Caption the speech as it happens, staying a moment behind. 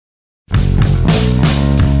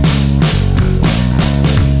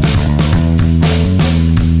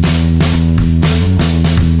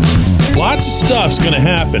Lots of stuff's going to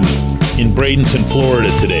happen in Bradenton, Florida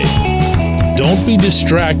today. Don't be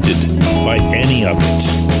distracted by any of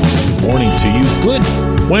it. Good morning to you.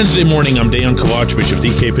 Good Wednesday morning. I'm Dejan Kovacevic of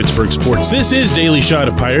DK Pittsburgh Sports. This is Daily Shot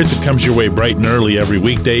of Pirates. It comes your way bright and early every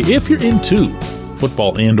weekday. If you're into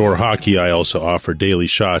football and or hockey, I also offer daily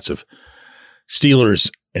shots of Steelers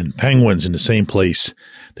and Penguins in the same place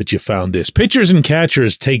that you found this. Pitchers and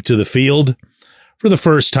catchers take to the field for the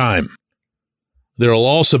first time. There will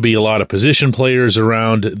also be a lot of position players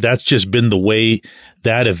around. That's just been the way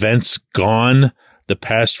that event's gone the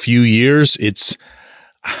past few years.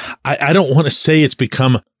 I don't want to say it's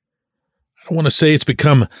become,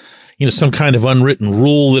 some kind of unwritten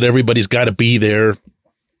rule that everybody's got to be there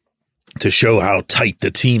to show how tight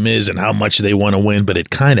the team is and how much they want to win, but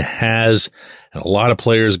it kind of has, and a lot of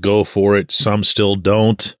players go for it. Some still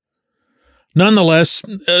don't. Nonetheless,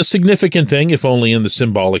 a significant thing, if only in the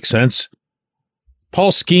symbolic sense.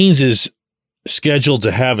 Paul Skeens is scheduled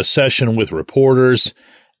to have a session with reporters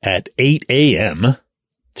at 8 a.m.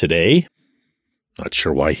 today. Not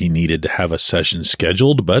sure why he needed to have a session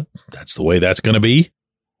scheduled, but that's the way that's going to be.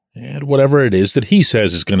 And whatever it is that he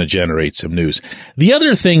says is going to generate some news. The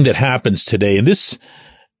other thing that happens today, and this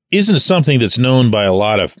isn't something that's known by a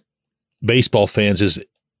lot of baseball fans, is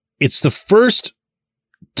it's the first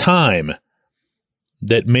time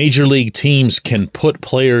that major league teams can put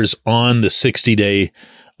players on the 60-day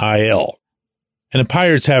IL. And the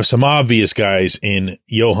Pirates have some obvious guys in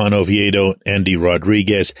Johan Oviedo, Andy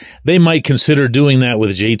Rodriguez. They might consider doing that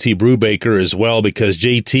with JT Brubaker as well, because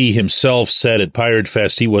JT himself said at Pirate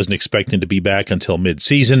Fest he wasn't expecting to be back until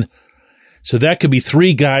mid-season. So that could be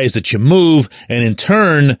three guys that you move, and in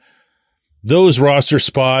turn, those roster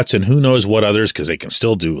spots and who knows what others, because they can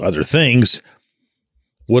still do other things,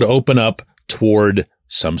 would open up toward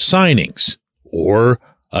some signings or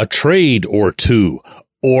a trade or two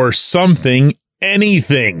or something,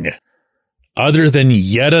 anything other than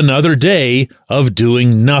yet another day of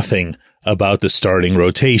doing nothing about the starting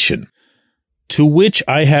rotation. To which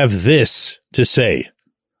I have this to say.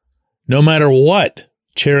 No matter what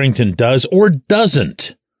Cherington does or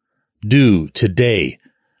doesn't do today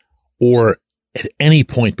or at any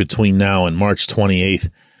point between now and March 28th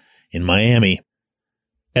in Miami,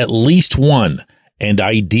 at least one, and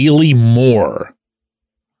ideally more,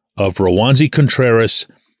 of Roansy Contreras,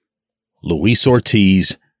 Luis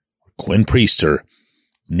Ortiz, Quinn Priester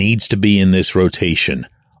needs to be in this rotation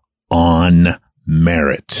on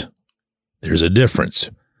merit. There's a difference.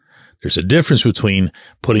 There's a difference between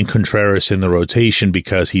putting Contreras in the rotation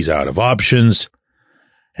because he's out of options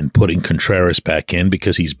and putting Contreras back in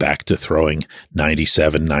because he's back to throwing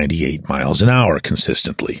 97, 98 miles an hour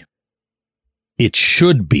consistently. It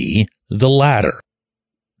should be the latter.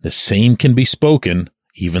 The same can be spoken,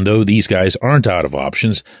 even though these guys aren't out of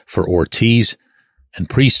options, for Ortiz and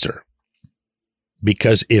Priester.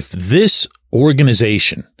 Because if this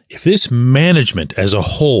organization, if this management as a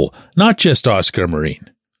whole, not just Oscar Marin,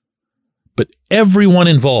 but everyone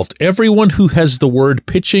involved, everyone who has the word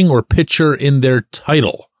pitching or pitcher in their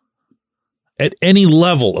title, at any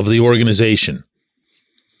level of the organization,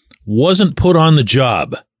 wasn't put on the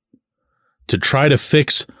job to try to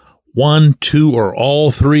fix one, two, or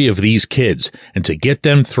all three of these kids and to get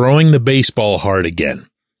them throwing the baseball hard again,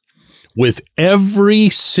 with every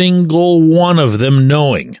single one of them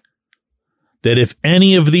knowing that if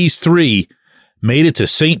any of these three made it to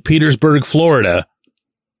St. Petersburg, Florida,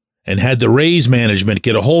 and had the Rays management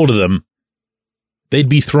get a hold of them, they'd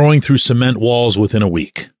be throwing through cement walls within a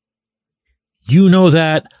week. You know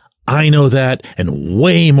that, I know that, and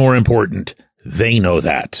way more important, they know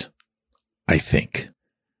that, I think.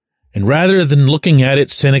 And rather than looking at it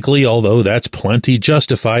cynically, although that's plenty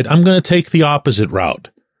justified, I'm going to take the opposite route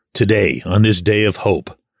today on this day of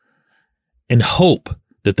hope. And hope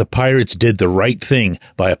that the Pirates did the right thing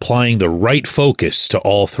by applying the right focus to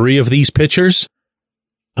all three of these pitchers.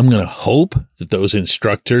 I'm going to hope that those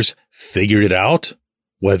instructors figured it out,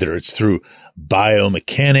 whether it's through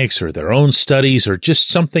biomechanics or their own studies or just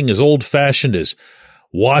something as old-fashioned as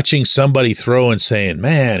watching somebody throw and saying,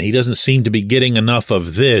 man, he doesn't seem to be getting enough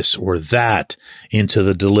of this or that into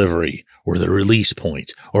the delivery or the release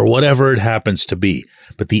point or whatever it happens to be.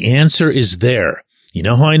 But the answer is there. You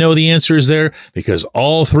know how I know the answer is there? Because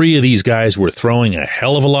all three of these guys were throwing a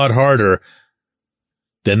hell of a lot harder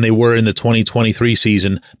than they were in the 2023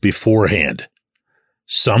 season beforehand.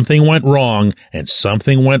 Something went wrong, and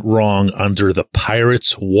something went wrong under the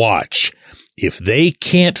Pirates' watch. If they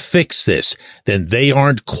can't fix this, then they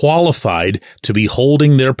aren't qualified to be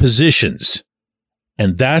holding their positions.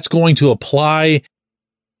 And that's going to apply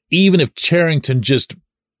even if Cherington just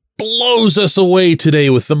blows us away today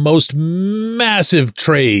with the most massive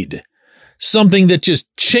trade, something that just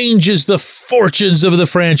changes the fortunes of the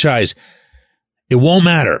franchise, it won't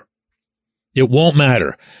matter. It won't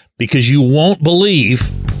matter because you won't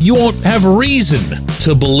have reason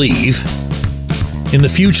to believe in the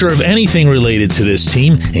future of anything related to this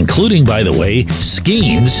team, including, by the way,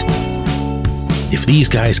 Skeens, if these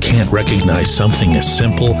guys can't recognize something as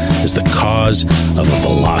simple as the cause of a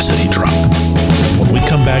velocity drop. When we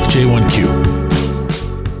come back, J1Q.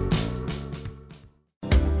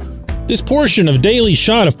 This portion of Daily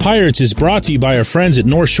Shot of Pirates is brought to you by our friends at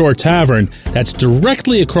North Shore Tavern. That's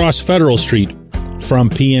directly across Federal Street from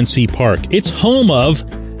PNC Park. It's home of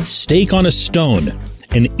Steak on a Stone,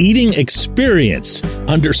 an eating experience,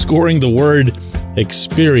 underscoring the word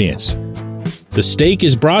experience. The steak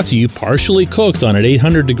is brought to you partially cooked on an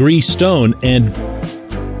 800-degree stone, and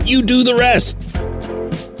you do the rest.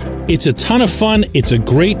 It's a ton of fun, it's a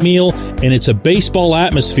great meal, and it's a baseball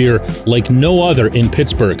atmosphere like no other in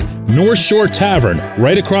Pittsburgh. North Shore Tavern,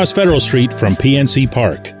 right across Federal Street from PNC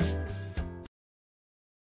Park.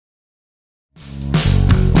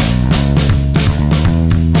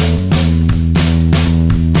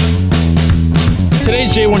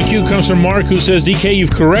 Today's J1Q comes from Mark, who says, DK,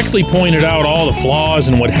 you've correctly pointed out all the flaws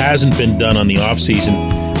and what hasn't been done on the offseason,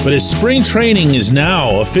 but as spring training is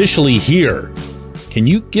now officially here, can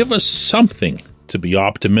you give us something to be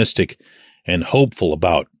optimistic and hopeful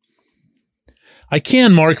about? I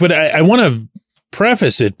can, Mark, but I want to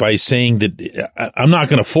preface it by saying that I'm not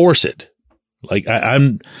going to force it. Like,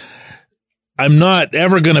 I'm not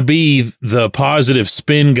ever going to be the positive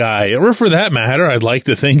spin guy, or for that matter, I'd like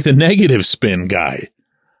to think the negative spin guy.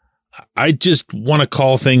 I just want to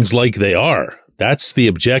call things like they are. That's the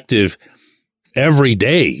objective every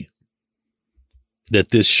day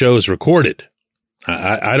that this show's recorded.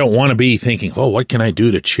 I don't want to be thinking, oh, what can I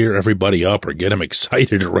do to cheer everybody up or get them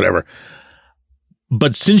excited or whatever.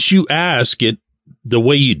 But since you ask it the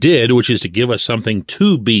way you did, which is to give us something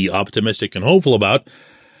to be optimistic and hopeful about,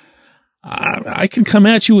 I can come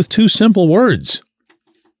at you with two simple words.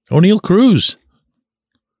 O'Neal Cruz.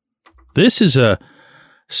 This is a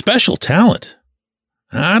special talent.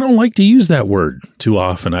 I don't like to use that word too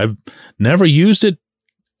often. I've never used it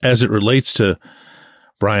as it relates to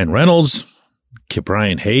Brian Reynolds,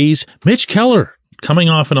 Brian Hayes, Mitch Keller, coming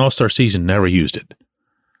off an all-star season, never used it.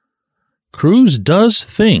 Cruz does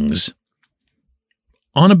things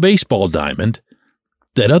on a baseball diamond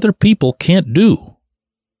that other people can't do.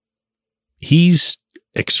 He's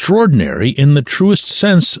extraordinary in the truest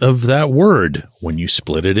sense of that word when you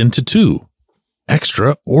split it into two.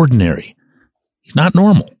 Extraordinary. He's not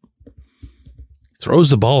normal. Throws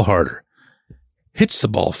the ball harder. Hits the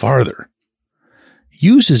ball farther.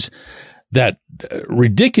 Uses that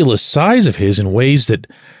ridiculous size of his in ways that,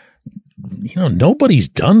 nobody's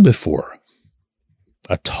done before.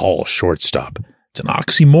 A tall shortstop. It's an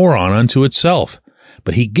oxymoron unto itself.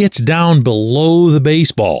 But he gets down below the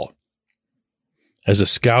baseball. As a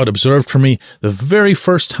scout observed for me the very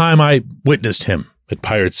first time I witnessed him at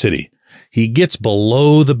Pirate City, he gets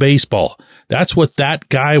below the baseball. That's what that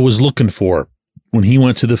guy was looking for when he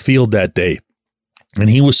went to the field that day. And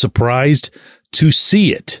he was surprised to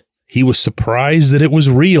see it. He was surprised that it was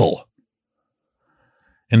real.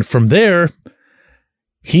 And from there,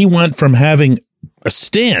 he went from having a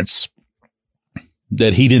stance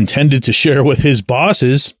that he'd intended to share with his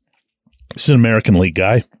bosses, he's an American League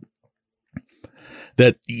guy,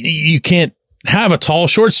 that you can't have a tall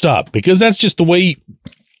shortstop because that's just the way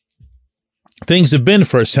things have been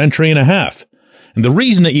for a century and a half. And the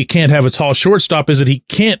reason that you can't have a tall shortstop is that he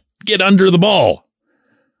can't get under the ball.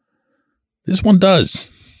 This one does.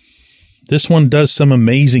 This one does some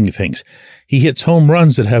amazing things. He hits home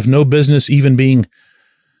runs that have no business even being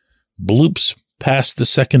bloops past the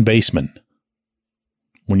second baseman.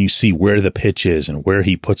 When you see where the pitch is and where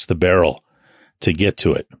he puts the barrel to get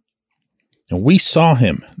to it. And we saw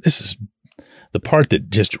him. This is the part that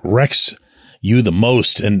just wrecks you the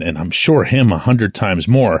most, and I'm sure him 100 times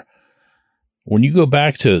more. When you go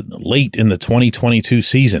back to late in the 2022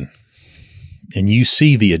 season and you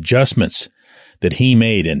see the adjustments that he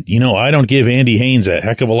made, and I don't give Andy Haynes a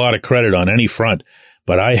heck of a lot of credit on any front,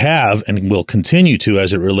 but I have and will continue to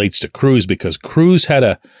as it relates to Cruz, because Cruz had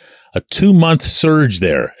a 2-month surge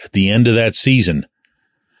there at the end of that season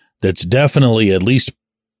that's definitely at least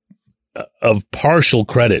of partial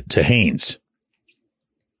credit to Haynes.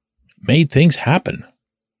 Made things happen.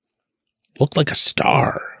 Looked like a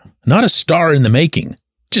star. Not a star in the making,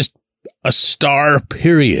 just a star,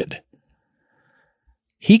 period.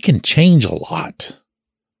 He can change a lot.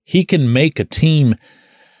 He can make a team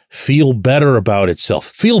feel better about itself,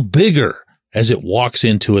 feel bigger as it walks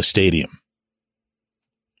into a stadium.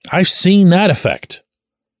 I've seen that effect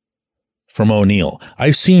from O'Neal.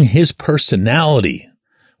 I've seen his personality,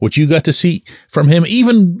 which you got to see from him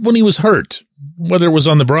even when he was hurt, whether it was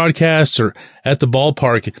on the broadcasts or at the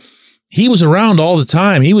ballpark. He was around all the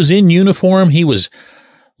time. He was in uniform. He was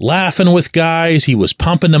laughing with guys. He was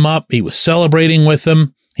pumping them up. He was celebrating with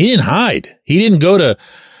them. He didn't hide. He didn't go to,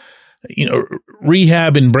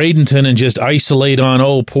 rehab in Bradenton and just isolate on,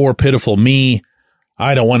 oh, poor, pitiful me.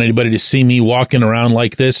 I don't want anybody to see me walking around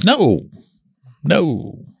like this. No.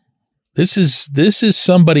 This is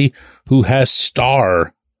somebody who has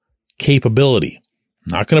star capability.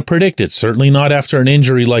 Not going to predict it, certainly not after an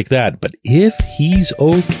injury like that. But if he's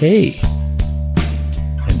okay,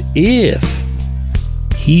 and if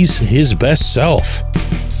he's his best self,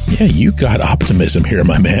 yeah, you got optimism here,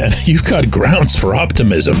 my man. You've got grounds for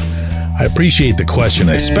optimism. I appreciate the question.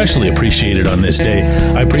 I especially appreciate it on this day.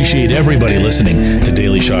 I appreciate everybody listening to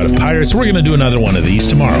Daily Shot of Pirates. We're going to do another one of these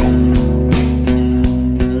tomorrow.